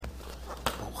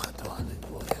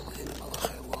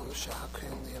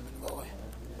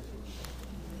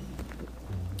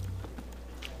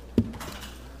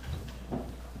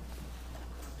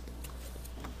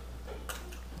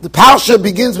The parsha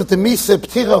begins with the Misa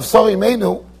Ptira of Sora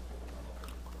Imeinu,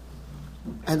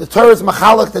 and the Torah is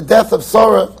machalak the death of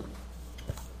Sora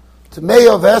to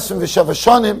Meya of Esrim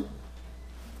v'Shavashonim,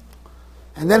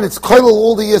 and then it's koilel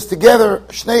all the years together,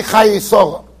 Shnei Chayei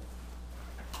Sora.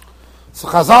 So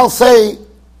Chazal say,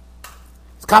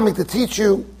 it's coming to teach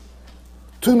you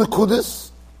two nekudas.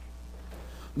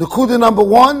 Nekuda number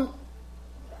one,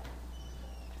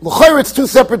 l'chayr it's two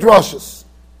separate drashas.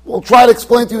 We'll try to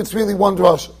explain to you it's really one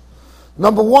drasha.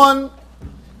 Number one,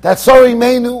 that Sora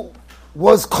Imeinu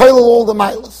was koilel all the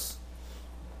milas.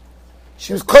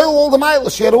 She was koilel all the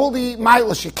milas. She had all the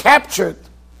milas. She captured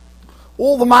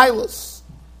all the milas.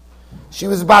 She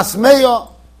was bas meya.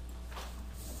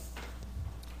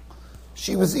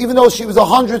 She was, even though she was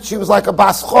 100, she was like a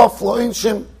bas chof lo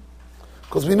inshim,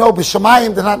 because we know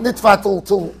b'shamayim they're not nitva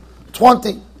till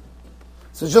 20.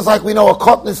 So just like we know a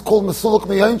cotton is called mesuluk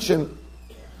miyonshim.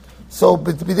 So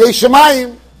b'dei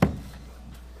shamayim,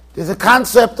 there's a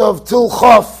concept of til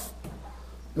chof,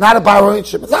 not a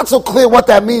baroinshim. It's not so clear what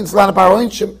that means, not a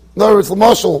baroinshim. In other words,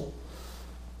 l'moshel,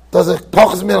 does a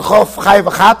pochas min chof chay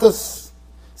v'chatas?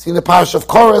 See in the Parshas of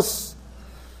Chorus.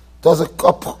 Does a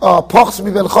pochs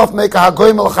mi ben chof make a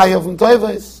hagoyim al chayav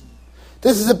v'toives?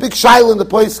 This is a big shaila in the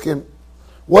poiskim.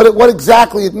 What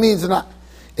exactly it means in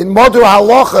Modur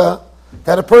halacha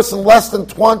that a person less than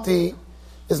 20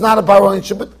 is not a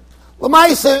baroinshim. But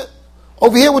l'maisa,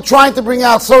 over here we're trying to bring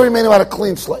out Sora Imeinu had a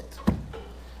clean slate.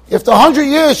 After 100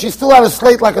 years, she still had a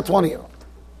slate like a 20-year-old.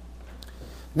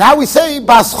 Now we say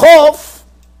bas chof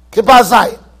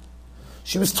kebazayim.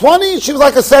 She was 20, she was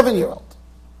like a 7-year-old.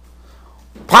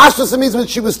 Pashtus means when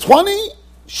she was 20,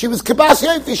 she was kibas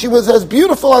yafi, she was as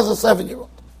beautiful as a 7-year-old.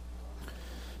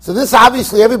 So this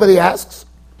obviously everybody asks,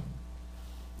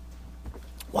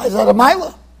 why is that a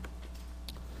milah?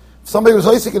 If somebody was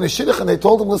oisik in a shidduch and they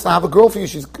told him, listen, I have a girl for you,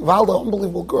 she's Valda,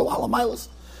 unbelievable girl, ala milas.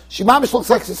 She mamish looks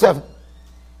 67.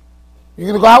 You're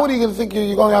going to go out with her? You're going to think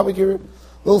you're going out with your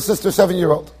little sister,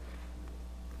 7-year-old.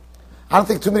 I don't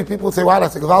think too many people would say, wow,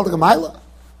 that's a Valda Gamaila.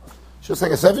 She looks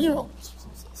like a 7-year-old.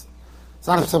 It's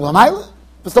not a Maila.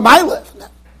 It's a Maila.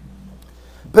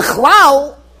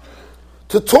 Bichlal,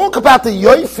 to talk about the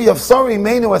yoifi of Sora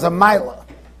Imeinu as a Maila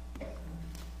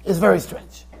is very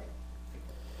strange.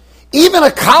 Even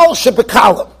a Kal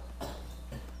Shebekalim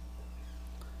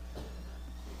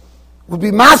would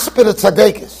be maspid at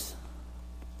Tzadekis.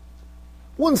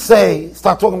 Wouldn't say,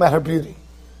 start talking about her beauty,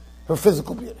 her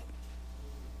physical beauty.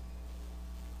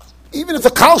 Even if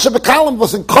a Kal Shebekalim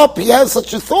was in Kop, he has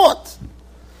such a thought,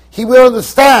 he will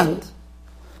understand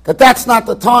that that's not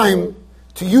the time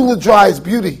to eulogize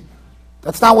beauty.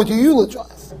 That's not what you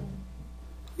eulogize.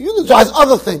 You eulogize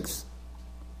other things.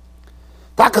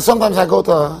 Taka, sometimes I go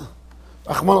to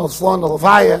Rachmana litzlan,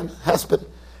 Levaya, and Hesped,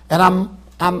 and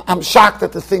I'm shocked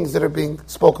at the things that are being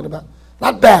spoken about.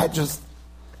 Not bad, just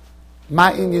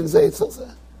my Indian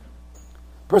zayt.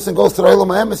 Person goes to the Olam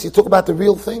HaEmes, you talk about the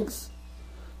real things.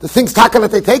 The things taka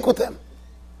that they take with them.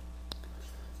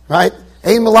 Right?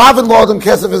 Ein melavin lodem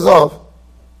kesef izov.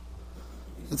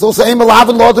 It's also ein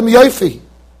melavin lodem yofi.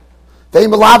 Ein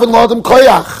melavin lodem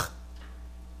koyach.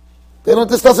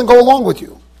 This doesn't go along with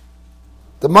you.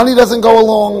 The money doesn't go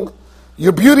along.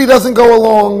 Your beauty doesn't go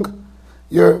along.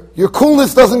 Your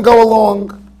coolness doesn't go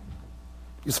along.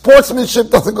 Your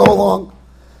sportsmanship doesn't go along.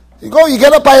 You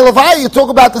get up by a levaya, you talk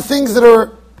about the things that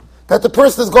the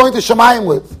person is going to Shemayim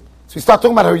with. So we start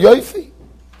talking about her yofi.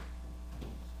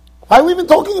 Why are we even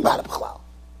talking about it, B'chlal?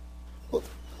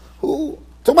 Talking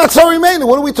about Sora Imeinu,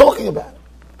 what are we talking about?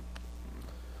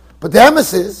 But the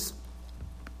emes is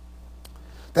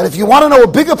that if you want to know a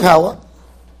bigger pella,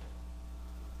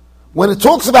 when it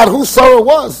talks about who Sora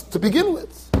was to begin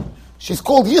with, she's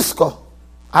called Yiska,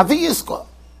 Avi Yiska.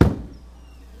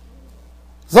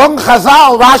 Zong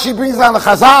Chazal, Rashi brings down the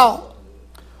Chazal.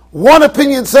 One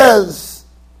opinion says,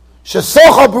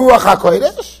 Shesocha B'ruach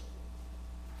HaKodesh.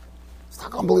 It's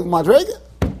not unbelievable madrega.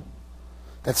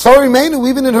 That Sora Imeinu,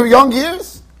 even in her young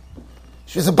years,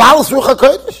 she was a Balas Ruach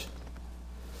HaKodesh.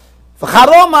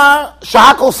 V'charomar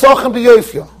Sha'akol Sochem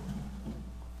B'yoifyo.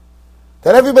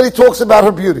 That everybody talks about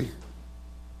her beauty.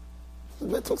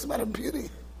 Everybody talks about her beauty.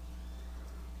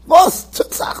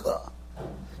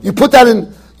 You put that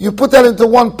into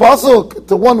one pasuk,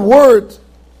 to one word.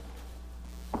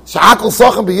 Sha'akol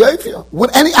Sochem B'yoifyo.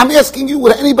 I'm asking you,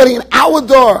 would anybody in our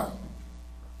door,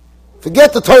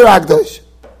 forget the Torah Akdosh,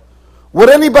 would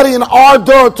anybody in our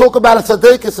door talk about a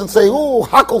tzaddikus and say, "Oh,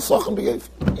 hakol sochem b'yofi"?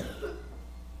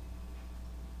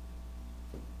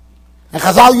 And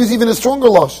Chazal use even a stronger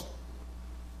losh.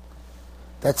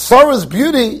 That Sora's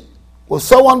beauty was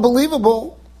so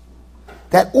unbelievable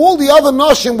that all the other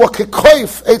noshim were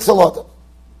kekoif eitzelodam,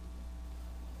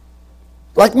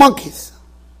 like monkeys.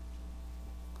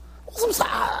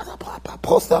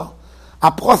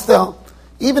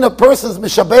 Even a person's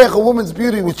mishabeach a woman's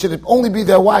beauty, which should only be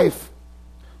their wife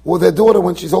or their daughter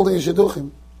when she's holding a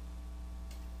shidduchim.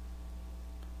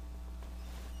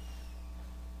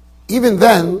 Even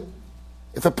then,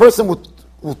 if a person would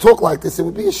talk like this, it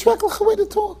would be a shreklach way to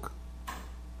talk.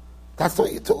 That's the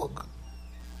way you talk.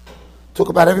 Talk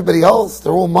about everybody else.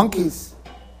 They're all monkeys.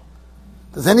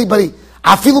 Does anybody,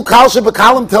 afilu kal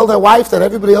shebekalim, tell their wife that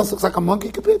everybody else looks like a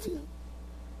monkey compared to you?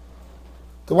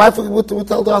 The wife would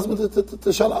tell the husband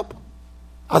to shut up.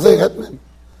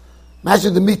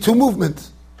 Imagine the Me Too movement.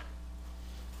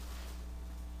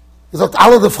 He sagt,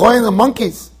 alle the Freunde, the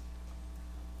monkeys.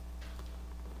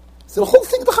 So the whole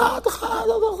thing,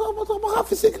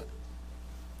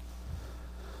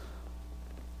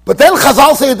 but then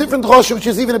Chazal say a different Rosh, which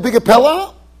is even a bigger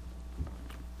pillar.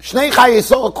 Shnei Chayei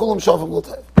Sorah kulam shavim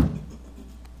l'tov.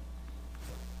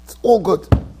 It's all good.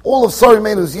 All of Sorry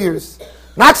Menu's years.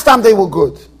 Not stam they were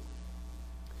good.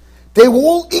 They were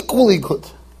all equally good.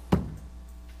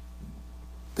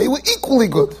 They were equally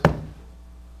good.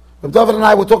 Rabbi David and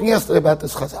I were talking yesterday about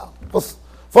this Chazal.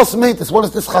 What's mean this? What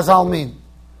does this Chazal mean?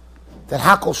 That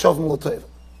hakol shavim l'tov.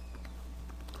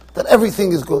 That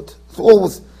everything is good. It's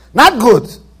always not good.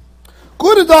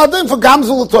 Good is the adin for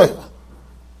gamzul l'tov.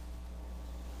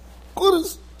 Good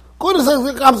is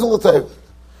gamzul l'tov.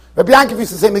 Rabbi Yankiv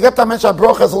used to say, "Me gebt a mensch a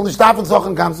brocha, soll nicht davon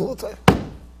sagen gamzul l'tov."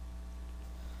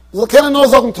 So can no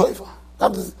sagen teufer.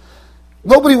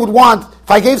 Nobody would want,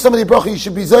 if I gave somebody a bracha, you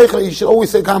should be zeicher, you should always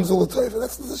say gamzul l'teufer.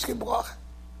 That's the shkin bracha.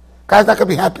 Guy's not going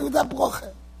to be happy with that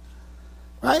bracha.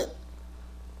 Right?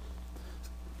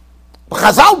 But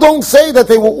Chazal don't say that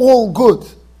they were all good.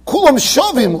 Kulam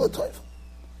shavim l'teufer.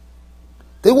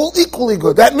 They were all equally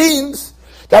good. That means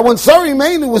that when Sari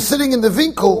Meinu was sitting in the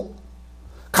Winkel,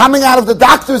 coming out of the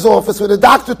doctor's office, where the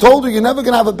doctor told her, you're never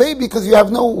going to have a baby because you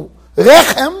have no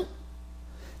rechem,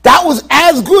 that was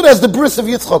as good as the bris of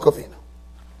Yitzchak Avinu.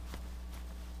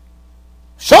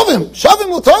 Shavim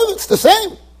l'tov, it's the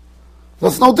same.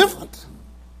 That's no different.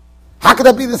 How could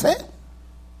that be the same?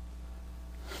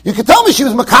 You could tell me she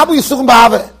was Makabu Yisurim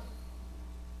Ba'aveh.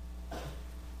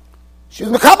 She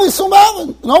was Makabu Yisurim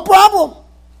Ba'aveh, no problem.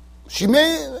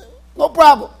 No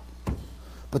problem.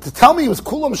 But to tell me it was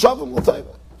Kulam Shavim l'tov.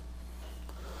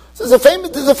 There's a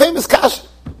famous kasha.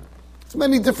 There's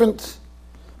many different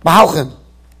Mahalchim.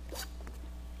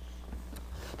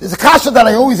 There's a kasha that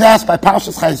I always ask by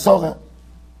Parshas Chayei,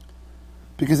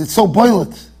 because it's so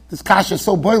boilet. This kasha is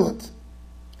so boilet.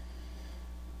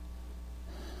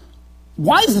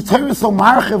 Why is the Torah so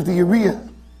marchiv the Uriah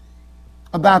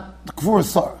about the Kfur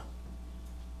Sarah?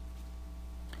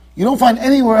 You don't find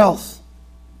anywhere else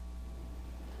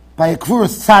by a Kfur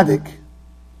Tzaddik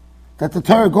that the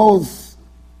Torah goes,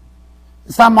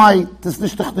 it's not my, das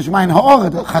nicht mein Ha'orah,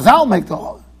 the Chazal make the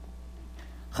Ha'orah.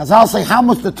 Chazal say how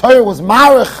much the Torah was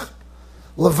marich,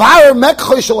 levar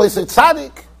mekchoy shaloi say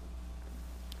tzaddik.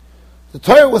 The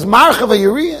Torah was marich of a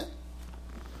Uriah.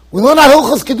 We learn out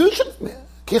Hilchos Kedushin from here.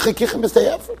 Kicha mistay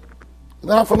effort. We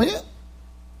learn out from here.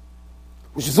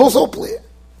 Which is also clear.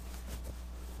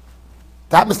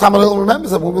 That Mr. Tamalil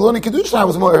remembers that when we learn in Kedushin, I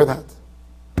was more of that.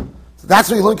 So that's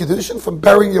where you learn Kedushin, from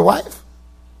burying your wife.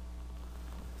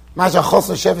 Maja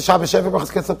Chosn Shev Shabbos Shev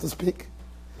Brachas gets up to speak.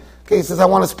 Okay, he says, I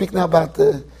want to speak now about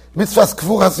the mitzvahs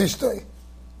kvuras ishtoi.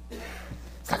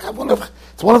 It's like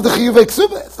it's one of the chiyuvei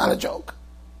ksubah. It's not a joke.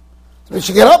 So we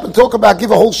should get up and talk about,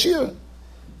 give a whole shiur.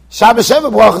 Shabbos Sheva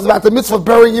Baruch is about the mitzvah of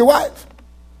burying your wife.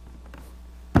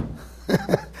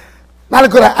 Not a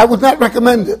good. I would not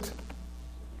recommend it.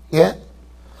 Yeah,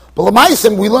 but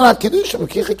l'maisim we learn out kedushin.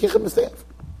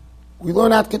 We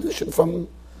learn out kedushin from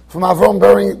Avram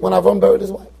burying when Avram buried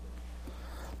his wife.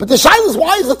 But the shaila is,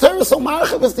 why is the Torah so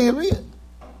marchiv as the Uriah?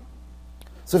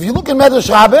 So if you look in Medrash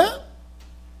Rabbi,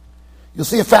 you'll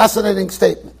see a fascinating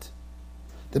statement.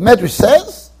 The Medrash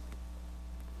says,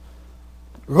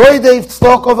 Roy Dave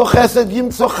Tzlok over Chesed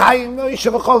Yimtzo Chaim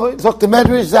Yeshivas. Zok the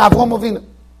Medrash ze Avram Avinu.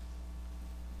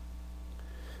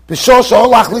 B'shor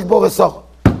she'olach likbo v'sorah.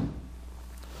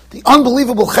 The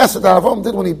unbelievable Chesed that Avram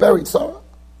did when he buried Sarah.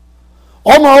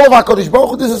 Omer Olav HaKadosh Baruch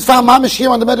Hu. This is found mamish here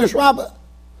on the Medrash Rabbi.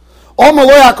 Omer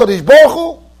Lo HaKadosh Baruch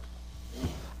Hu.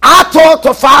 Ato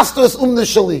tofastus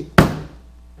shali.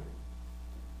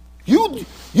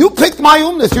 You picked my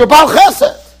umnis. You're a Baal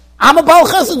Chesed. I'm a Baal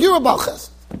Chesed. You're a Baal Chesed.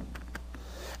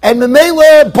 And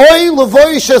memele boy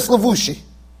levoishes levushi.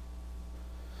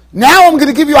 Now I'm going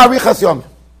to give you arichas yom.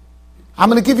 I'm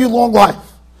going to give you long life.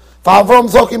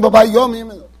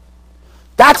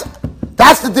 That's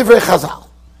That's the Divrei Chazal.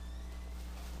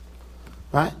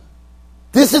 Right?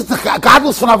 This is the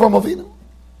godless from Avram Avinu.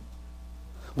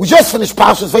 We just finished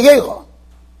Parshas Chayei.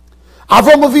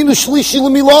 Avram Avinu shlishi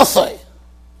l'milosai.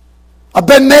 A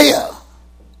ben Neah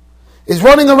is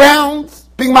running around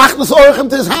being machnas orechim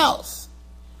to his house.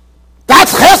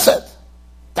 That's chesed.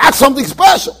 That's something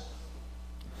special.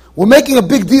 We're making a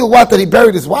big deal, that he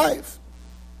buried his wife.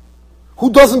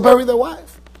 Who doesn't bury their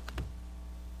wife?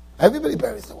 Everybody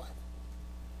buries their wife.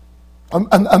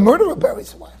 A murderer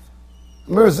buries his wife.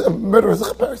 A murderer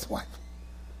buries his wife.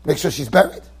 Make sure she's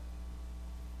buried.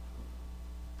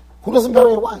 Who doesn't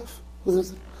bury a wife?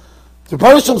 The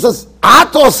Parashim says,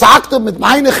 Ato sakta mit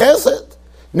meine chesed.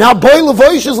 Now boy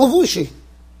levoish is levushi.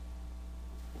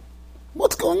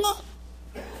 What's going on?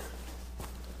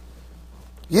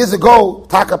 Years ago,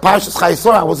 Taka Parshas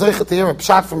Chayei, I was zeichet to hear a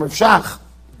pshat from Rav Shach,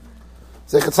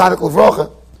 zeichet tzadik levrocha.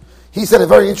 He said a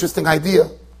very interesting idea.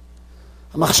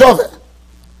 A machshove.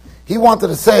 He wanted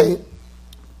to say,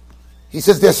 he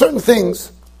says there are certain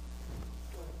things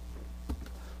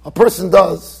a person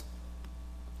does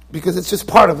because it's just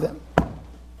part of them.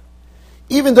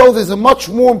 Even though there's a much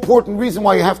more important reason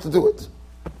why you have to do it.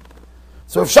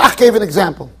 So Rav Shach gave an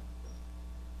example.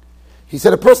 He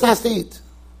said a person has to eat.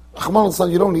 Achman al-San,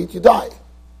 you don't eat, you die.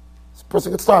 This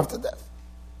person gets starved to death.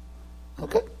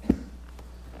 Okay?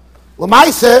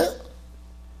 L'maiseh,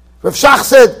 Rav Shach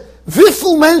said,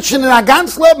 Viful mentioned in a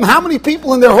ganz Leben, how many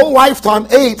people in their whole lifetime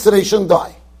ate so they shouldn't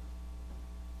die?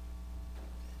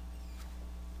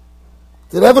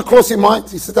 Did it ever cross your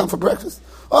mind? You sit down for breakfast.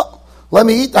 Oh, let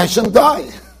me eat, I shouldn't die.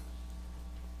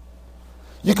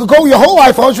 You could go your whole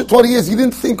life, 120 years, you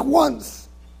didn't think once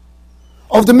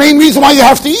of the main reason why you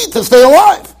have to eat, to stay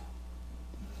alive.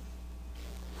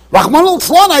 Rahman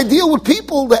al-Tzlan, I deal with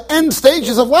people, the end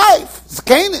stages of life. It's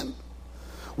Canaan.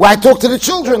 Where I talk to the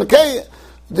children, okay,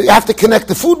 you have to connect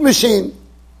the food machine,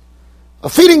 a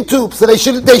feeding tube, so they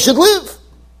should live.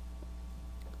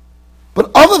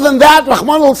 But other than that,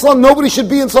 Rahman al-Tzlan, nobody should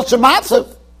be in such a matzav.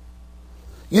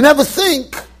 You never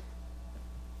think,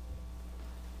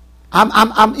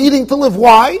 I'm eating to live.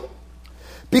 Why?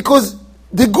 Because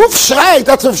the guf shreit,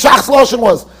 that's what Shach's Lashon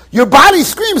was. Your body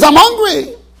screams, I'm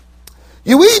hungry.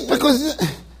 You eat because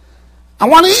I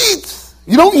want to eat.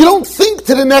 You don't think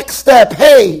to the next step.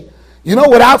 Hey,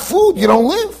 without food you don't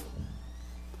live.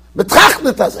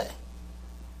 Betrachtet hazeh.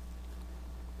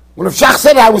 When Rav Shach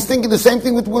said it, I was thinking the same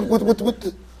thing with Asher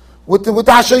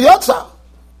Yotza,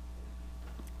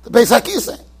 the Beis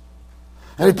HaKisei.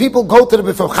 And if people go to the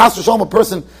before Chas v'Shalom, a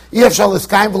person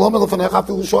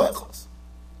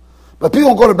but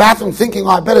people go to the bathroom thinking,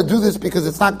 I better do this because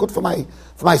it's not good for my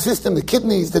system, the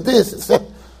kidneys, the this. It's that.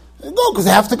 They go because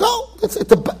they have to go.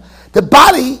 The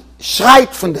body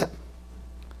shreit from them.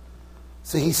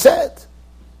 So he said,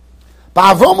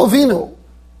 Ba'avrom Avinu,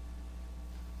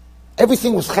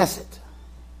 everything was chesed.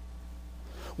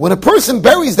 When a person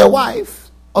buries their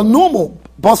wife, a normal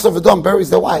boss of Adam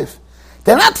buries their wife,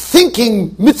 they're not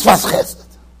thinking mitzvahs chesed.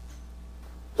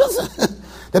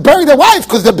 They bury their wife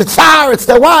because they're bitzar, it's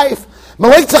their wife.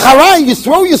 Malek Tzacharai, you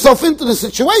throw yourself into the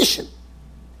situation.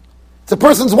 It's a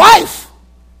person's wife.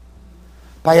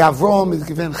 By Avrom is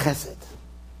given chesed.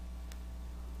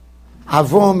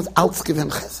 Avrom is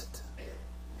outgiven chesed.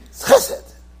 It's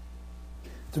chesed.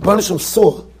 The Banishim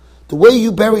saw the way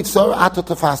you buried Sarah, Ato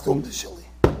Tafast Shili.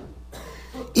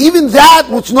 Even that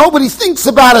which nobody thinks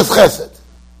about as chesed.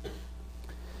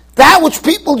 That which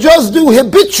people just do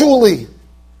habitually.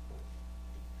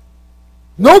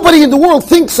 Nobody in the world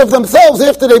thinks of themselves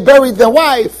after they buried their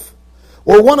wife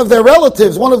or one of their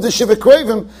relatives, one of the Shiva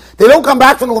Reuven. They don't come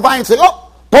back from the Levi and say,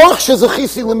 oh, Baruch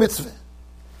shezachisi l'mitzvah.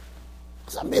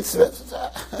 It's a mitzvah.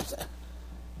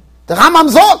 The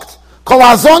Rambam sagt, Kol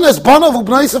hazon es bonav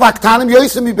u'bneisav aktanim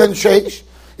yoysim mi ben sheish.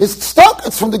 It's stuck.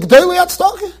 It's from the G'dolei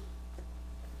Tzedakah.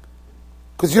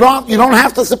 Because you don't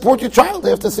have to support your child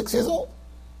after 6 years old.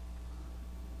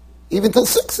 Even till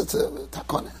 6, it's a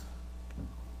takoneh.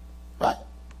 Right?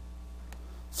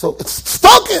 So it's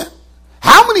stuck.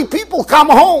 How many people come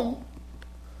home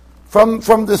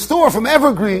from the store, from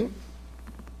Evergreen,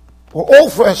 or All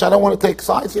Fresh, I don't want to take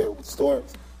sides here with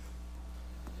stores.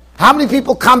 How many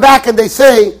people come back and they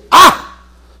say,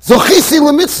 Zochisi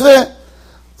l'mitzvah,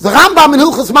 the Rambam in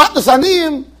Hilchos Matnas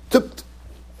Aniyim,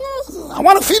 I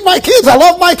want to feed my kids, I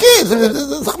love my kids.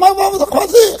 It's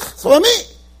for me.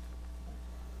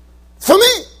 It's for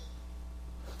me.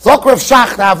 Zok Rav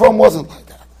Shach, Avram wasn't like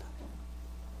that.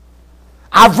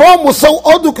 Avram was so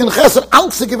oduk in chesed,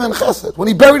 outzigiven chesed. When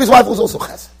he buried his wife, it was also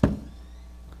chesed.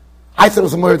 I thought it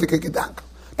was a murdik gedank.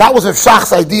 That was Rav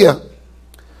Shach's idea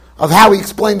of how he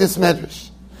explained this medrash.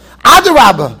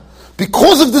 Adarabba,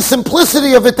 because of the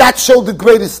simplicity of it, that showed the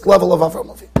greatest level of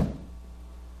Avraham Avinu.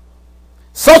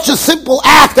 Such a simple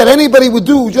act that anybody would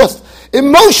do just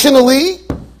emotionally,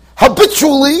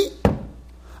 habitually,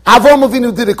 Avraham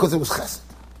Avinu did it because it was chesed.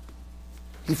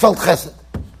 He felt chesed.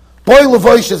 Boy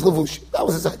levoish is levushi. That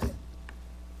was his idea.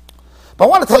 But I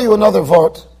want to tell you another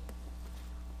word.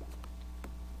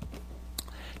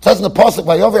 It says in the pasuk,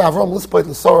 "Vayove Avram lispoit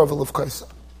l'sora v'levkaisa."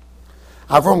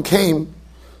 Avram came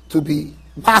to be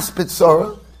maspid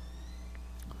Sarah,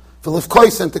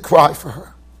 v'levkaisa, and to cry for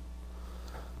her.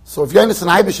 So if Yonis and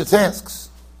Eibishitz asks,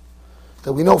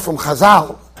 that we know from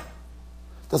Chazal,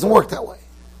 it doesn't work that way.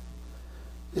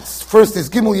 It's first is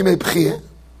Gimel Yimei B'chiyah,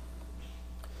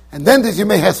 and then there's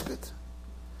Yimei Hesped.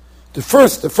 The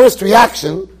first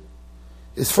reaction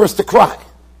is first to cry.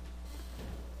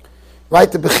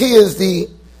 Right? The B'chiyah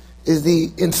is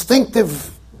the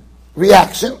instinctive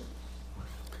reaction,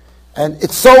 and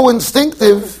it's so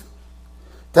instinctive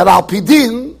that Al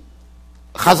Pidin,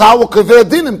 Chazal will kaveh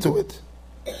dinim to it.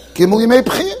 Gimel Yimei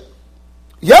B'chiyah.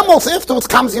 Yemos afterwards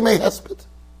comes Yimei Hesped.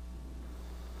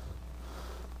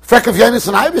 Frek of Yonis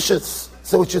and Eibishitz.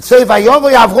 So it should say,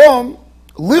 Vayovay Avrom,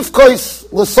 Livkois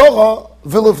L'sora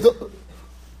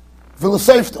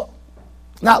V'L'seifto.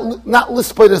 Not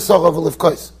Lispoy L'sora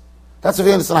V'Livkois. That's of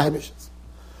Yonis and Eibishitz.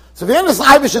 So Yonis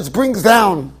and Eibishitz brings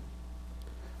down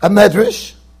a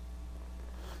medrash,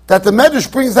 that the medrash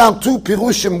brings down two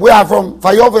pirushim, where Avrom,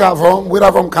 Vayovay Avrom, where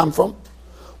Avrom come from.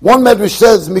 One medrash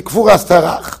says, Mikfuras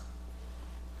Terach.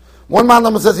 One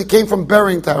man says he came from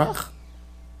burying Terach.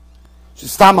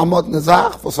 Stam Amod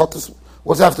Nezach.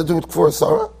 What does it have to do with Kfur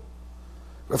Sarah?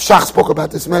 Rav Shach spoke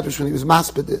about this medrash when he was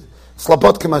masped,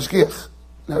 Slabot Kemashgiach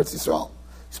in Eretz Yisrael.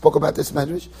 He spoke about this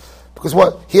medrash because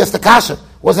what he has the kasha.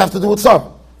 What does it have to do with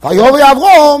Sarah? Vayovi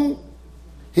Avrom.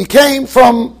 He came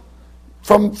from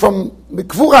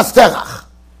Mikfuras Terach.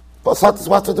 What does it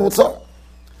have to do with Sarah?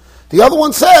 The other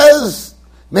one says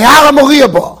Mehara Moria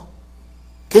Ba.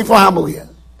 Came from Hamoria.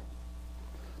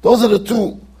 Those are the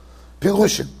two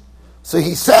pirushim. So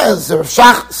he says, so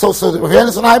the Rav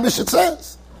Yonis and Eibishitz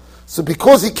says, so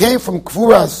because he came from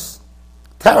Kfuras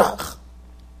Terach,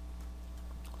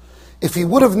 if he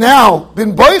would have now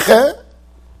been Boiche,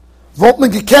 wollt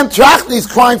man gekent trachten, he's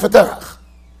crying for Terach.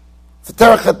 For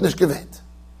Terach hat nicht gewähnt.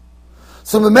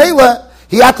 So Memele,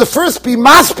 he had to first be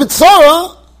Maspid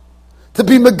Sarah, to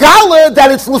be Megala,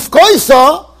 that it's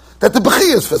Lefkoisa, that the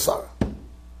Bechiyah is for Sarah.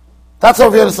 That's how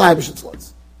Rav Yonis and Eibishitz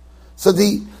was. So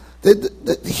he did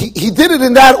it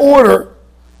in that order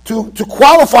to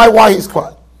qualify why he's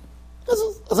crying. That's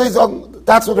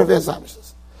what Rav Yonis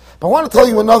says. But I want to tell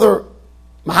you another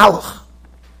mahalach,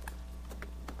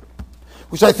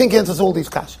 which I think answers all these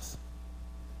kashas.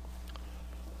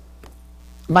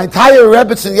 My entire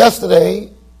Rebbitzin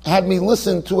yesterday had me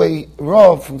listen to a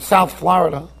Rav from South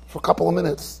Florida for a couple of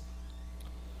minutes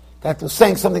that was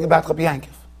saying something about Rabbi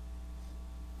Yankiv.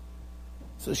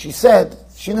 So she said,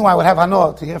 she knew I would have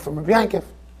Hanoah to hear from Rabbi Yankiv.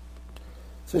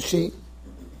 So she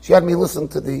had me listen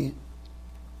to this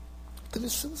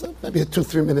maybe a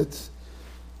 2-3 minute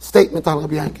statement on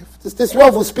Rabbi Yankiv. This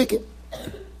Rav was speaking.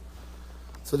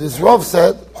 So this Rav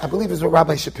said, I believe it was a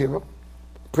Rabbi Shapiro.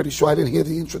 Pretty sure I didn't hear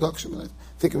the introduction, but I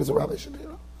think it was a Rabbi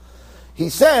Shapiro. He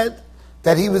said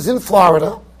that he was in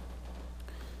Florida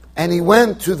and he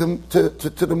went to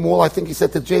the mall, I think he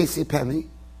said to J.C. Penney.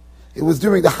 It was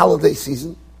during the holiday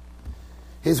season.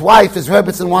 His wife, his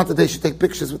Rebbitzin, wanted they should take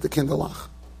pictures with the Kinderlach.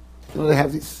 You know, they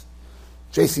have these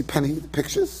J.C. Penney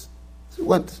pictures. So he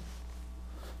went.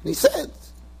 And he said,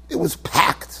 it was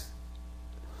packed.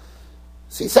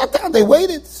 So he sat down, they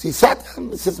waited. So he sat down,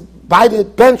 he says, by the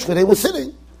bench where they were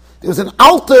sitting, there was an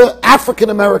altar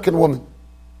African-American woman.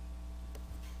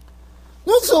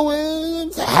 So,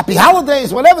 happy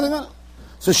holidays, whatever.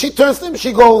 So she turns to him,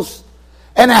 she goes,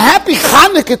 and a happy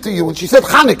Hanukkah to you. And she said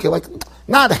Hanukkah, like,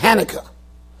 not Hanukkah.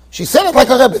 She said it like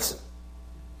a Rebbitzin.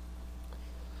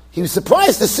 He was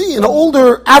surprised to see an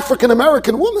older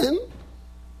African-American woman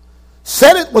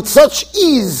said it with such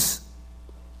ease.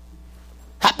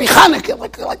 Happy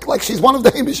Hanukkah, like she's one of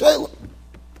the Hamishalim.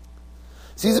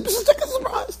 So he's a bit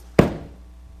surprised.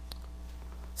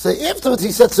 So afterwards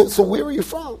he said, so where are you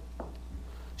from?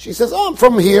 She says, I'm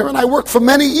from here, and I worked for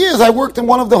many years. I worked in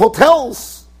one of the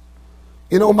hotels.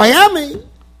 Miami,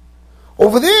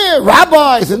 over there,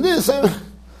 rabbis and this.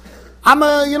 I'm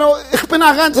ich bin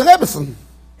a ganze Rebbetzin.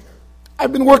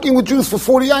 I've been working with Jews for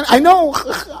 40 years. I know,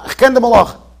 ich ken dem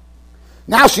Allah.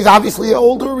 Now she's obviously an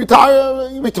older,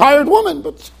 retired woman,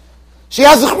 but she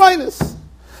has a chreines.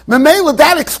 Memela,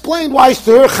 that explained why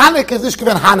to her Chanukah is nicht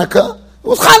given Hanukkah. It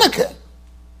was Hanukkah.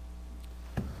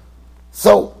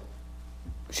 So,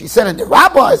 She said, and the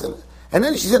rabbis, and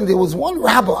then she said, there was one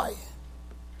rabbi,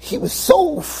 he was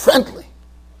so friendly,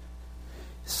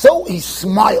 so he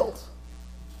smiled.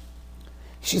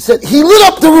 She said, he lit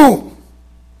up the room.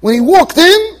 When he walked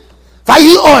in,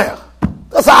 Vayi Oyer.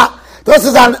 This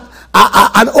is an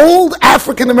old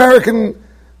African-American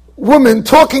woman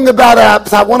talking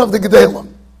about one of the Gedalim.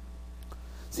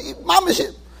 See,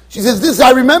 she says,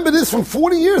 I remember this from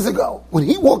 40 years ago. When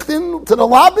he walked into the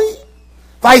lobby,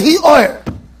 Vayi Oyer.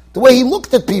 The way he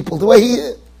looked at people, the way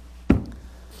he...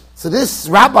 So this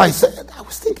rabbi said, I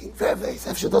was thinking,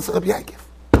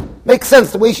 makes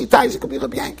sense, the way she ties, it could be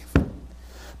Rabbi Yankiv.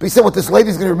 But he said, what this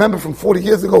lady's going to remember from 40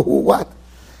 years ago, who, what?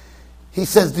 He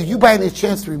says, do you by any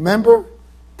chance remember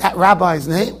that rabbi's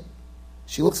name?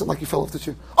 She looks at him like he fell off the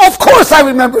chair. Of course I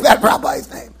remember that rabbi's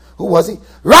name. Who was he?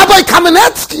 Rabbi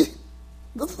Kamenetsky.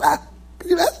 What's that?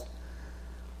 Can you imagine?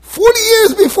 40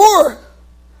 years before,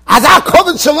 Azar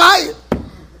Koven Shamayim,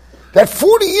 that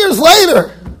 40 years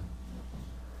later,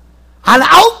 an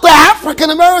out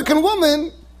African-American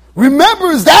woman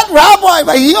remembers that rabbi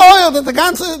by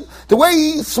that the way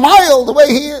he smiled, the way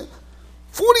he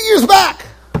 40 years back.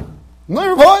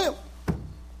 Anyway,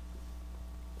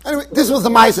 this was the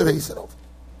Ma'aser that he said over.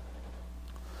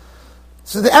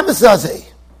 So the Emes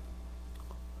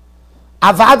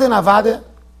Avade,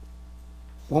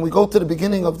 when we go to the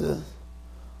beginning of the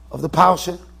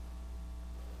Parsha,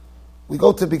 we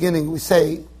go to the beginning, we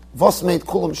say, Vos made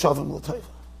kulam shavim l'toiva.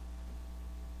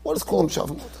 What is kulam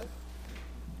shavim l'toiva?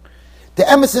 The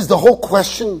emes is the whole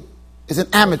question is an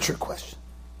amateur question.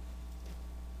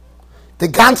 The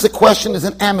ganze question is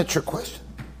an amateur question.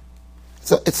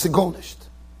 It's sigonisht.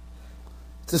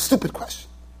 It's a stupid question.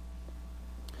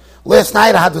 Last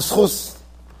night I had the schus,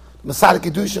 Masada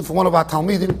Kedushin for one of our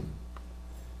Talmidim,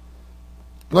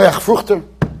 Noach Fruchter,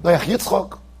 Noach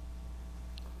Yitzchok.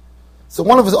 So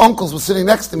one of his uncles was sitting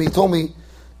next to me. He told me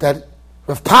that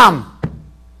Rav Pam,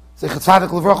 Zechat Tzadik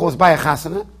Levracha, was by a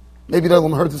chasana. Maybe they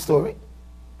haven't heard the story. It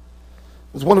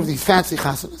was one of these fancy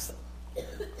chasanas.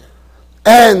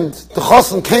 And the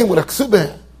chasan came with a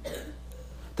ksubeh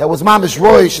that was mamish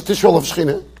roy shetishol of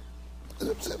shchina.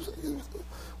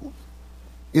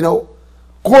 You know,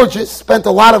 gorgeous, spent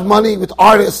a lot of money with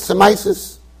artists and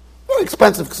mices. Very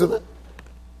expensive ksubeh.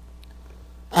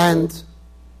 And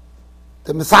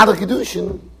the Masada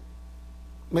Kedushin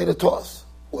made a toss.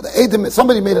 Or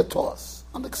somebody made a toss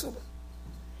on the ksubah.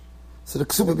 So the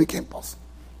ksubah became possible.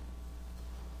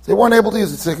 They weren't able to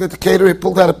use it. So the caterer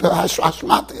pulled out a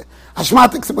hashmatik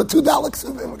ksubah, $2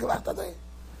 ksubah.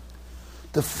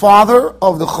 The father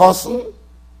of the chosin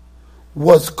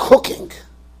was cooking.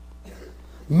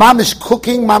 Mamish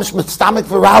mitztamik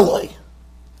v'raloi.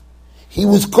 He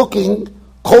was cooking,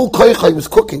 kol koicha, he was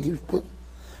cooking. And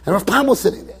Rav Pam was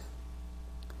sitting there.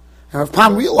 And Rav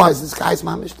Pam realized this guy's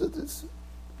mamish did this.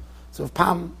 So Rav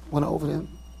Pam went over to him.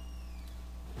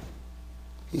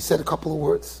 He said a couple of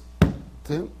words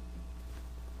to him.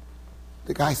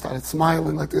 The guy started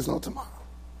smiling like there's no tomorrow.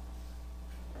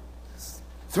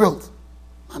 Thrilled.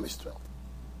 Mamish thrilled.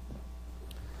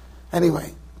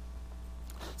 Anyway,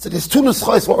 so there's two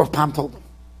nuschos what Rav Pam told him.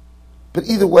 But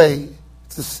either way,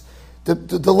 it's this,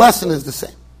 the lesson is the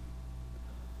same.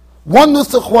 One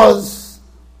nusach was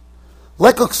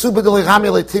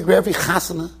every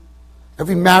chasana,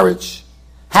 every marriage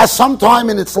has some time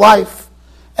in its life.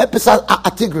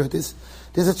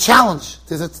 There's a challenge,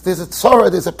 there's a tzora,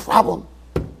 there's a problem.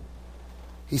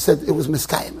 He said it was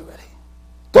miskayim already.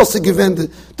 Doesn't give in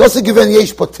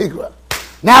yesh tigra.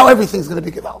 Now everything's going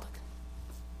to be gewaldig.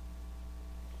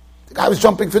 The guy was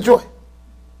jumping for joy.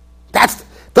 Das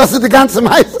ist die ganze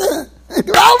Meise.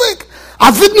 Gewaldig.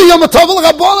 Avidni yom tov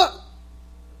l'Rabbana.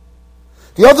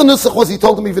 The other nusach was he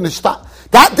told him even a shtat.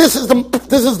 This is the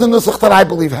nusach that I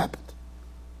believe happened.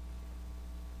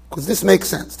 Because this makes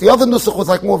sense. The other nusach was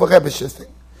like more of a Rebbe's thing.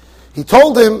 He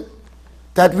told him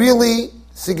that really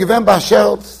sigivem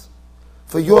b'ashert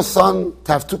for your son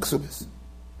to have two ksubis.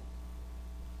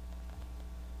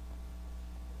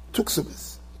 Two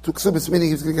ksubis. Two ksubis meaning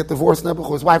he was going to get divorced now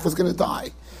because his wife was going to die.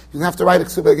 He was going to have to write a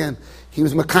ksubah again. He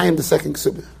was Mekayim the second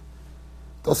ksubah.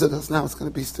 Now it's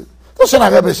going to be still. Das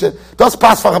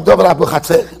passt for Abdover Abu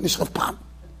Chatzer, nicht Rav Pam.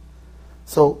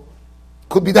 So,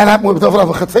 could be that happened with Abdover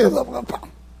Abu Chatzer.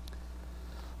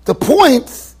 The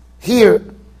point here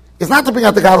is not to bring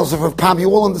out the godless of Rav Pam.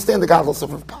 You all understand the godless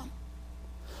of Rav Pam.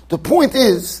 The point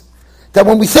is that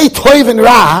when we say Toiv and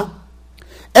Ra,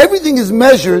 everything is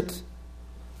measured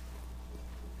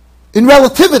in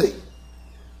relativity.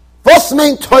 What's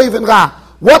mean Toiv and Ra?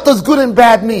 What does good and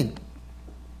bad mean?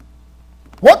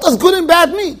 What does good and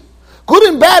bad mean? Good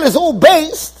and bad is all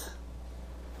based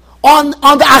on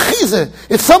the Achiza.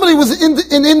 If somebody was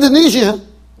in Indonesia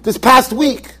this past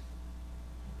week,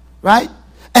 right,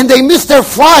 and they missed their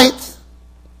flight,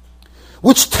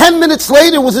 which 10 minutes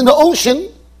later was in the ocean,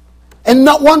 and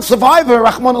not one survivor,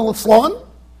 Rahman al-Islam,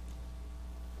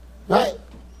 right?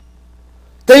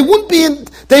 They wouldn't be in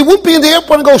the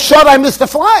airport and go, "Shut! I missed the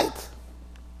flight."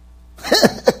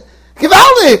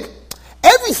 Gewaldig.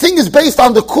 Everything is based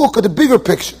on the cook or the bigger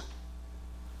picture.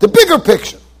 The bigger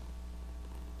picture.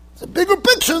 It's a bigger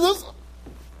picture.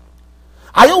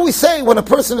 I always say when a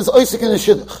person is oisik in a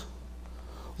shidduch,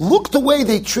 look the way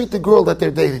they treat the girl that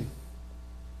they're dating.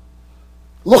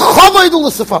 L'chavaydu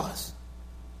l'sefaras.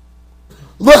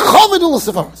 L'chavaydu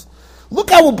l'sefaras. Look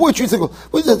how a boy treats a girl.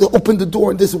 They open the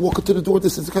door and this, walk up to the door,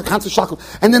 this is a constant shock.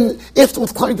 And then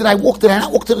afterwards, client, did I walk to that? I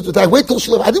walked to the door. Did I wait till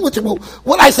she left? I didn't want to move.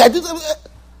 What I said, I did.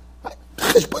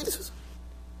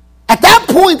 At that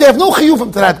point, they have no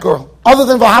chiyuvim to that girl, other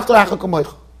than v'ahavta re'acha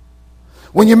kamoicha.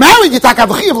 When you're married, you take a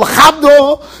chiyuv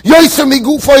l'chabdo, yoyser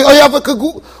migufo, yoyava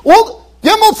kagu. All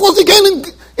yemot flows again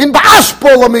in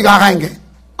ba'ashpol amiga reingehen.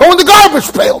 Go in the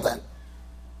garbage pail then.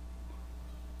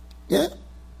 Yeah.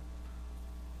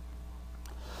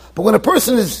 But when a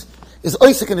person is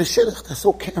oisik in a shidduch, they're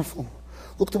so careful.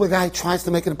 Look to a guy who tries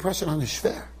to make an impression on his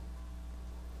shver.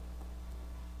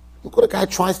 Look what a guy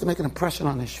tries to make an impression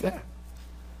on his shver.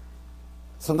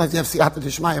 Sometimes you have siyata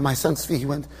d'shmaya. My son Svi, he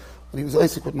went, when he was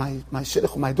oisik with my shidduch,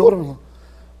 with my daughter-in-law,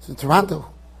 in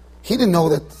Toronto, he didn't know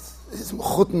that his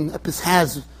mechutin epis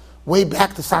has way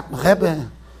back to Satmar Rebbe,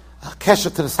 a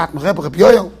kesher to the Satmar Rebbe, Rabbi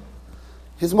Yoel.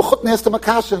 His mechutin has to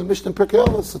makasha and Mishnah in Pirkei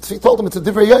Avos. So he told him it's a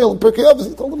divrei Yoel in Pirkei Avos.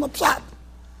 He told him a pshat.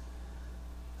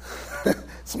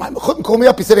 So my mechutin called me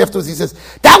up. He said afterwards, he says,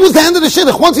 that was the end of the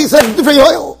shidduch. Once he said divrei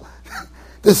Yoel,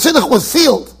 the shidduch was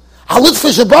sealed. Halitz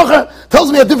Fisher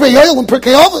tells me a divrei Yoel in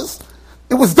Pirkei Avos.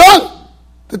 It was done.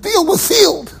 The deal was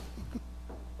sealed.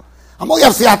 I'm only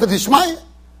have siyata d'shmaya.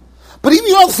 But even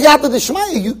you have siyata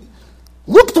d'shmaya, you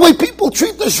look the way people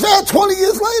treat the shver 20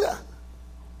 years later.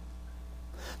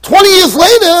 20 years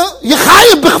later, you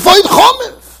chayev b'chvoid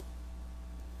chomev.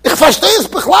 Ich verstehe es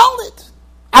bechlal nicht.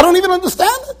 I don't even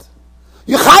understand it.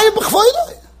 You chayev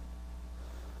b'chvoid.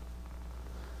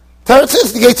 Teretz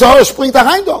is, the Yitzhara springt da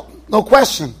rein dort. No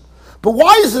question. But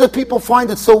why is it that people find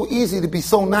it so easy to be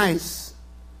so nice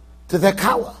to their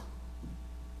kala?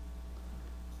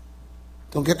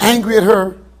 Don't get angry at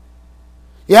her.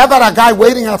 You have that a guy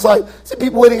waiting outside. See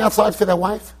people waiting outside for their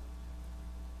wife?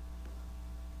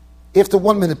 After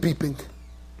 1 minute beeping.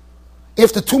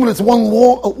 After 2 minutes, one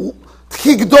law.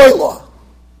 Tkigdoila.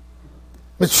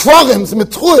 Mit Shrogims, mit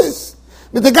Truis.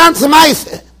 Mit der ganze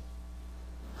Meise.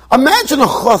 Imagine a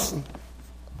chassan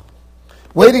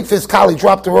waiting for his colleague,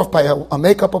 dropped her off by a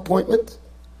makeup appointment.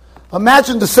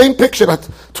 Imagine the same picture that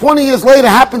 20 years later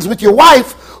happens with your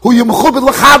wife, who you mechubed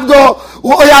l'chabdo,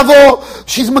 u'oyavo,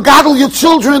 she's megadol your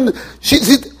children, she's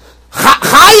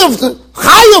chayav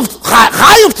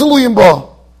teluyim bo.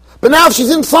 But now if she's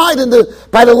inside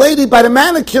by the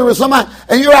manicure or something,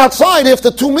 and you're outside, after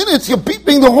 2 minutes, you're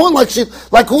beeping the horn like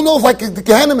who knows, like the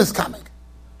Gehenna is coming.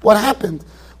 What happened?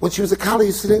 When she was a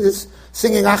colleague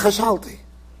singing Achashalti.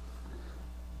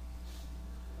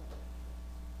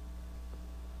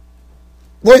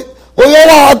 To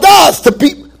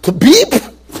beep?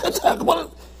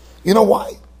 You know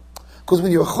why? Because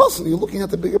when you're a chassan, you're looking at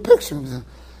the bigger picture.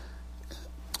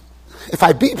 If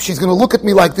I beep, she's going to look at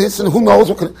me like this, and who knows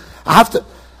what I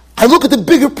look at the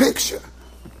bigger picture.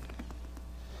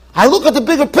 I look at the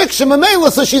bigger picture.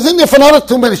 Mamela, so she's in there for another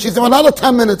 2 minutes. She's there for another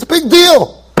 10 minutes. Big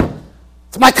deal.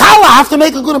 It's my kala. I have to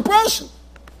make a good impression.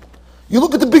 You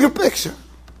look at the bigger picture.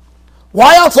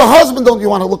 Why else a husband don't you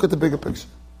want to look at the bigger picture?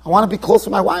 I want to be close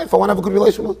to my wife. I want to have a good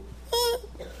relationship with her.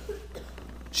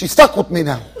 She's stuck with me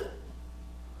now.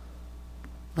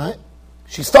 Right?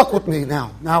 She's stuck with me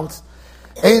now. Now it's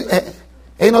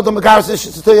now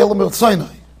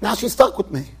she's stuck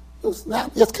with me.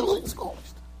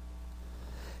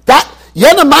 That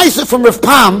Yena Maisa from Rav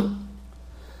Pam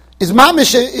is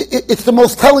mamish. It's the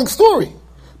most telling story,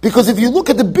 because if you look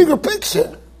at the bigger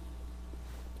picture,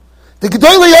 the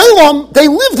Gedolei Olam, they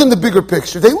lived in the bigger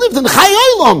picture. They lived in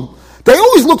Chai Olam. They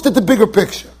always looked at the bigger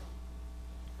picture.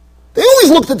 They always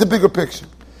looked at the bigger picture.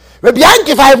 Rabbi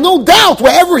Yankov, I have no doubt,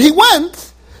 wherever he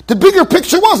went, the bigger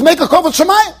picture was make a kavod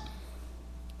shemayim.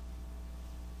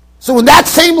 So in that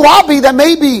same lobby, that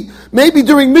maybe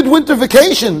during midwinter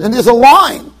vacation, and there's a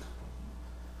line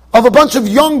of a bunch of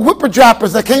young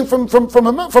whipper-jappers that came from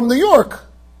New York,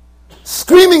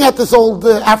 screaming at this old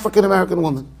African American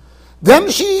woman.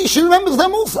 Them, she remembers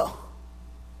them also.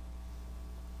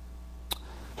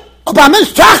 Aber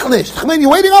Mensch, you're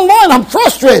waiting online. I'm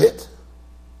frustrated.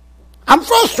 I'm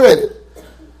frustrated.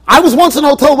 I was once in a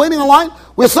hotel waiting in line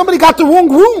where somebody got the wrong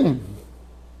room.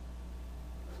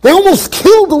 They almost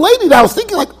killed the lady that I was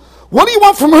thinking, like, what do you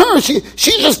want from her? She's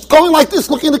just going like this,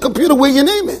 looking at the computer where your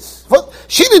name is. What?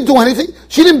 She didn't do anything.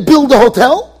 She didn't build the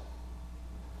hotel.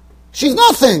 She's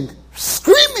nothing.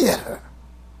 Screaming at her.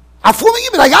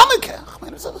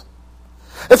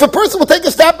 If a person will take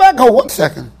a step back, go, 1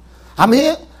 second. I'm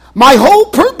here. My whole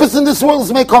purpose in this world is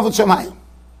to make Kavod Shamayim.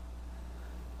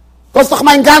 Das ist doch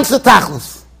mein ganzer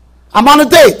Tachlis. I'm on a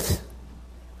date.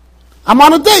 I'm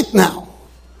on a date now.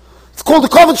 It's called the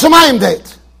Kavod Shamayim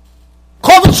date.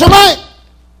 Kavod Shamayim.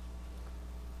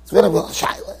 It's very well,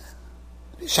 Shaila.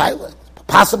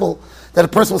 Possible that a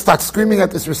person will start screaming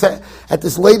at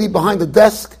this lady behind the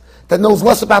desk that knows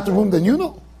less about the room than you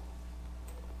know.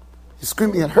 He's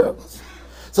screaming at her.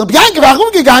 So Bianca,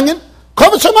 warum gegangen?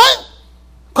 Kavod Shamayim.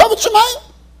 Kavod Shamayim.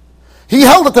 He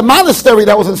held at the monastery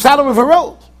that was in Saddle River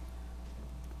Road,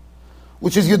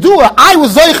 which is Yedua. I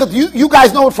was Zoichet, you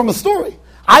guys know it from a story.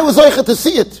 I was Zoichet to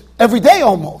see it every day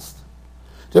almost.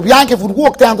 Rabbi Yankov would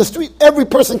walk down the street. Every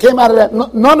person came out of that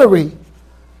nunnery.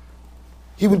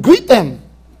 He would greet them,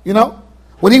 you know.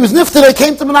 When he was nifter, they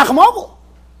came to Menachem Ovel.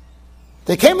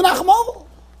 They came to Menachem Ovel.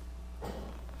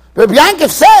 Rabbi Yankov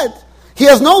said, he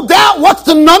has no doubt what's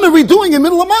the nunnery doing in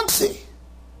middle of Monsey.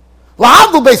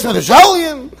 La'avdul Beis Medrash.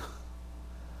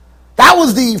 That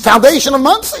was the foundation of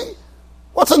Monsey.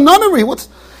 What's a nunnery?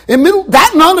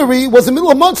 That nunnery was in the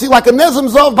middle of Monsey like a Nezem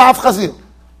Zov Ba'av Chazil.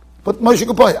 But Moshe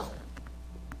Kapoya.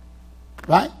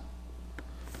 Right?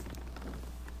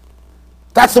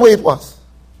 That's the way it was.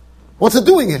 What's it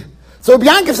doing here? So Rabbi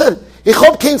Yankov said, Ich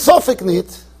hob kein Sofik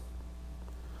nit.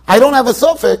 I don't have a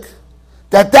Sofik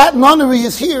that nunnery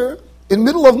is here in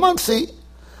middle of Monsey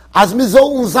as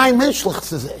mizol zayin menschlich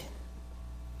zu sehen.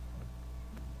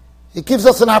 It gives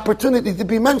us an opportunity to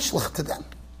be menschlich to them.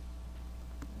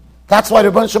 That's why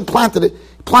the Rebbeinu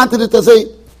planted it as a, you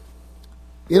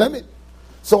know what I mean?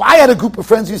 So I had a group of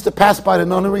friends who used to pass by the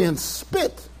nunnery and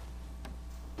spit.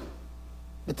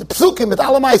 With the psukim, with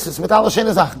alle meises, with alle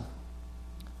schöne Sachen.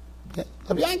 Okay.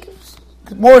 Rabbi Yankov,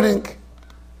 good morning.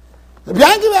 Rabbi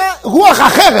Yankov, ruach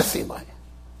acheres imay.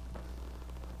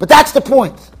 But that's the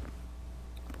point.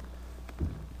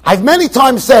 I've many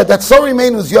times said that Sori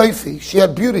Meinu's yoifi, she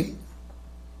had beauty,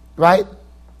 right?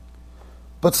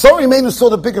 But Sori Meinu saw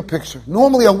the bigger picture.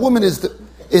 Normally a woman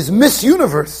is Miss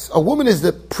Universe. A woman is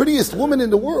the prettiest woman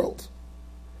in the world.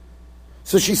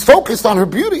 So she's focused on her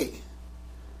beauty.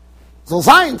 So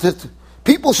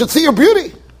people should see her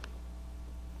beauty.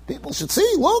 People should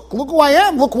see, look who I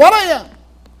am, look what I am.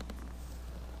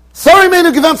 Sori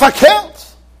Meinu given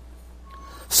fakert.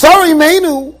 Sori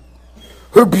Meinu,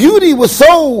 her beauty was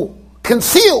so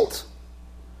concealed.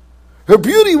 Her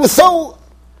beauty was so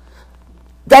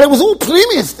that it was all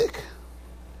premiistic.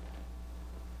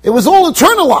 It was all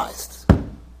internalized.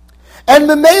 And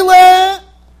the Mele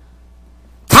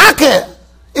Take,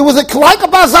 it was like a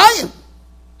Bazayin.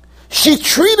 She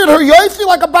treated her Yoifi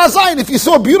like a Bazayin. If you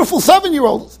saw a beautiful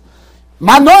 7-year-old,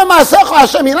 Manor Ma'asecha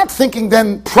Hashem, you're not thinking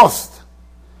then Prost.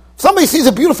 Somebody sees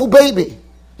a beautiful baby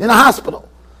in a hospital,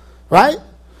 right?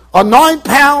 A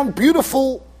 9-pound,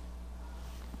 beautiful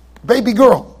baby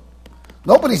girl.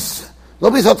 Nobody's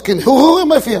asking, who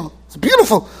am I feeling? It's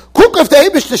beautiful.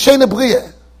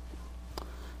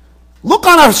 Look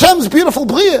on Hashem's beautiful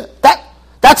Bria.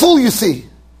 That's all you see,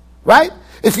 right?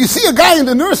 If you see a guy in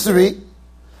the nursery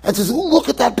and says, "Oh, look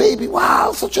at that baby!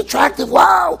 Wow, such attractive!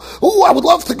 Wow! Oh, I would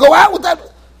love to go out with that."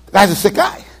 The guy's a sick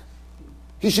guy.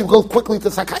 He should go quickly to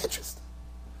a psychiatrist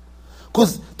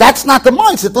because that's not the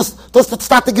mindset. That's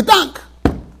not the gedank.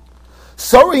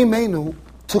 Sori Meinu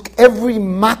took every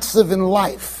matzav in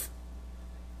life,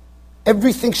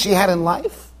 everything she had in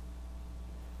life,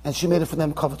 and she made it for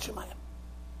them Kavod Shamayim.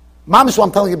 Mamish, what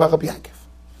I'm telling you about Rabbi Yankov.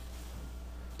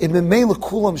 In Memela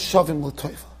Kulam Shavim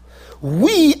L'Toiva.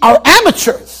 We are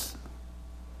amateurs.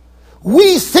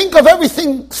 We think of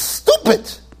everything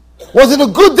stupid. Was it a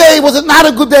good day? Was it not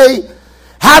a good day?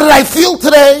 How did I feel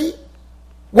today?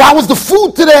 What was the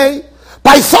food today?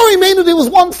 By Sori Meinu, there was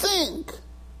one thing.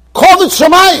 Kavod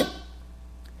Shamayim.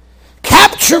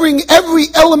 Capturing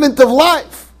every element of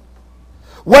life.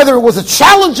 Whether it was a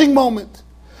challenging moment,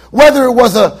 whether it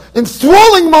was an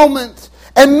enthralling moment,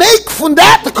 and make from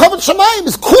that the Kavod Shamayim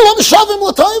is Kulam Shavim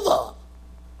L'Toiva.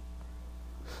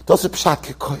 Das ist Pshat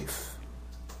Kekoif.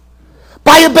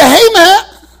 By a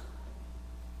behemoth,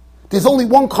 there's only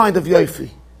one kind of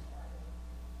yofi.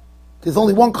 There's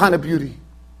only one kind of beauty.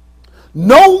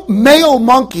 No male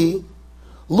monkey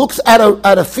looks at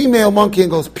a female monkey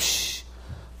and goes, Psh,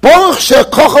 Baruch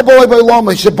she'kocha b'olei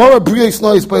b'olamai, she'bara briyos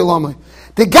nois b'olamai.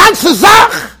 The ganze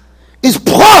Sach is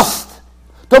prost.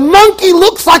 The monkey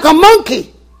looks like a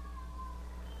monkey.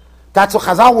 That's what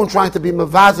Chazal weren't trying to be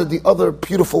mavaza, the other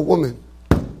beautiful woman.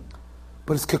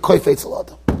 But it's kekoif eitzel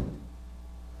adam.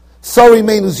 Sorry,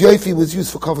 Meinus Yoifi was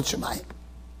used for Kavod Shemayim.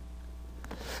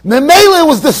 Memele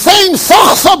was the same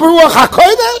Sochsa Beruach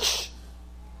HaKodesh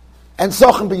and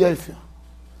Sochen B'Yoifi.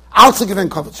 Alzigiven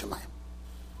Kavod Shemayim.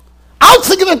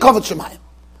 Alzigiven Kavod Shemayim.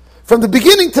 From the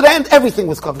beginning to the end, everything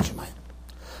was Kavod Shemayim.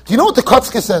 Do you know what the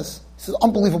Kotzke says? This is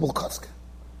unbelievable Kotzke.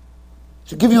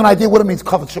 Should give you an idea what it means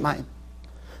Kavod Shemayim.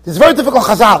 This is very difficult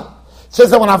Chazal. It says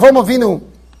that when Avram Avinu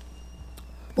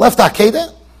left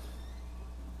Akedah,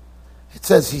 it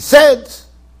says, he said,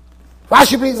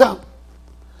 Rashi brings out,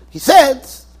 he said,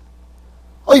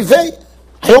 Oy vey,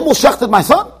 I almost shechted my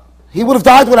son. He would have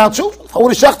died without children. If I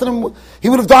would have shechted him, he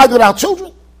would have died without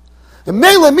children. And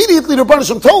Mele immediately the Rebbe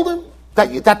Shem told him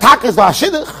that Tak is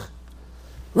v'ashidduch.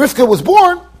 Rivka was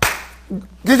born,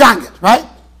 gegangen, right?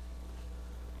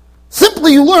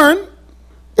 Simply you learn,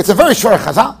 it's a very short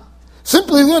chazal.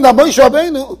 Simply you learn that Moshe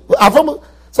Rabbeinu, Avram,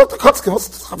 so the Kotzke,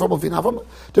 what's Avram Avinu? Avram,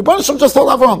 the Rebbe Shem just told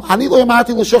Avram, Ani lo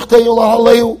yamati l'shechtei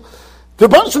l'haleu. The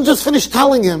Rebbe Shem just finished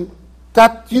telling him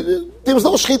that there was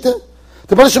no shchita.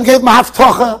 The Rebbe Shem gave him a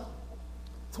haftacha.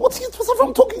 So what's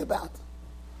Avram talking about?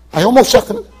 I almost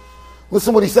shechted him.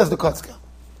 Listen what he says, the Kotzke.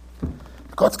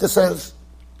 The Kotzke says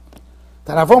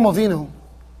that Avram Avinu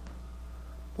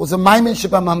was a maimin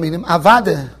shebamaminim,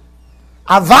 avade.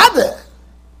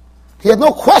 He had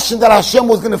no question that Hashem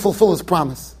was going to fulfill his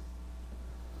promise.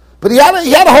 But he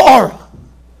had a horror.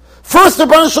 First the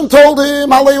Rebbe Shem told him,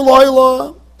 Halei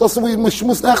loyla, das we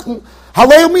mishmus nechten.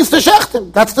 Halei means to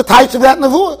shechten. That's the type of that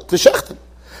nevuah, to shechten.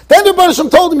 Then the Rebbe Shem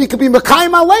told him he could be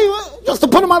mekayim halei just to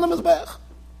put him on the mizbech.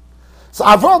 So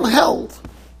Avram held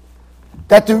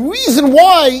that the reason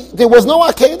why there was no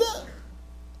Akedah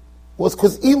was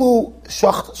because ilu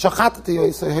shachatati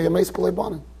yoyse heyameis b'lei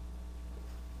banim.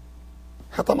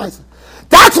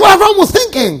 That's what Avram was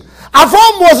thinking.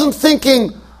 Avram wasn't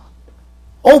thinking,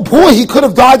 oh boy, he could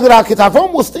have died without Akedah.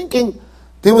 Avram was thinking,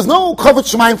 there was no Kavod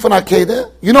Shemayim for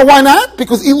Akedah. You know why not?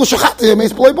 Because ilu shachatati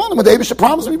yoyse b'lei banim. And the Eibush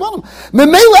promised me banim.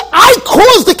 Memele, I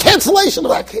caused the cancellation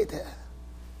of Akedah.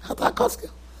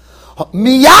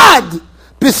 Miyad,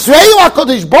 B'Sreyu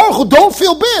HaKadosh Baruch Hu, don't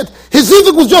feel bad. His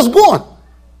Zivug was just born.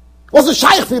 It wasn't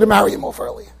shaykh for you to marry him off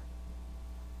earlier.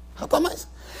 It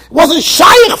wasn't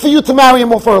shaykh for you to marry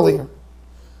him off earlier.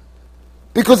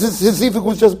 Because his Zivug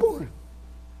was just born.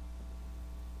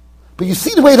 But you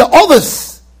see the way the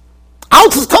others,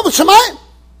 out is Kavod Shemayim.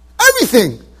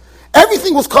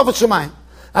 Everything was Kavod Shemayim.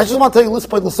 I just want to tell you, let's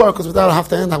play L'Sar, because without I have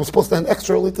to end, I was supposed to end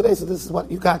extra early today, so this is what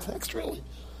you got for extra early.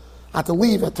 I had to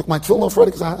leave. I took my tefillin off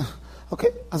already because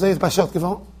as I was bashot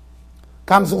gevon,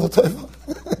 kam zul teva.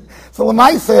 So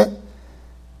l'maaseh,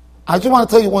 I just want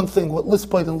to tell you one thing. What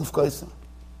lispayed and lufkaisa.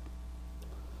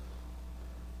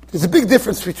 There's a big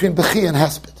difference between bechia and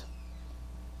hesped.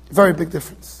 Very big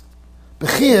difference.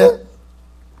 Bechia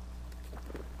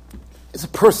is a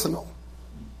personal.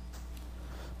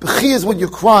 Bechia is when you're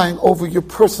crying over your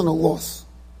personal loss,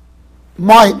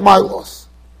 my loss.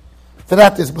 For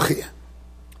that there's bechia.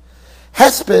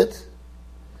 Hesped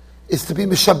is to be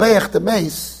mishabeach the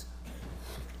mace,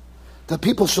 that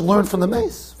people should learn from the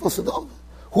mace.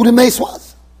 Who the mace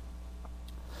was.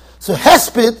 So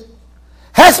Hesped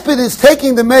is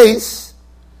taking the mace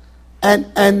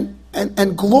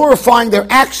and glorifying their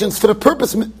actions for the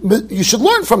purpose you should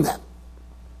learn from them.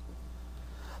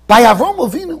 By Avram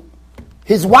Avinu,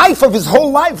 his wife of his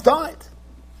whole life died.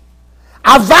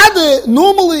 Avade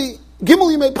normally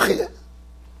gimel yimei b'chiyah.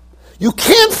 You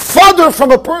can't further from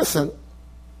a person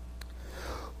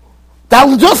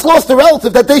that just lost a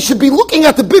relative that they should be looking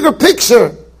at the bigger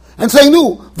picture and saying,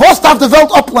 "No, was darf the Welt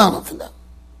upplanen from them."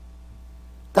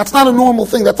 That's not a normal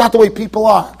thing. That's not the way people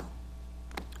are.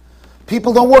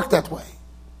 People don't work that way.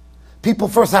 People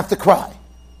first have to cry.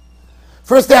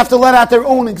 First they have to let out their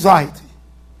own anxiety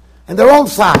and their own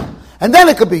sorrow, and then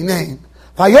it could be named.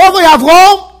 Vayovi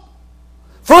Avram.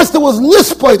 First it was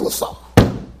lisplayed l'sah.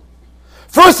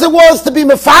 First it was to be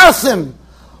mefarsim.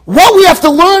 What we have to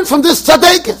learn from this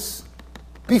tzaddikus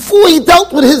before he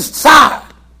dealt with his tsar.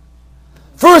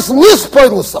 First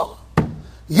lisplayed l'sah.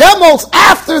 Yemolz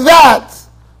after that,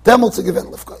 demolz to give in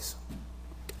lifkais.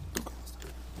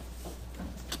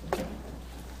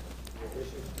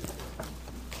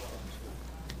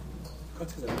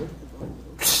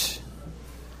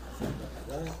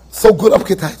 So good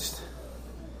abgeteicht.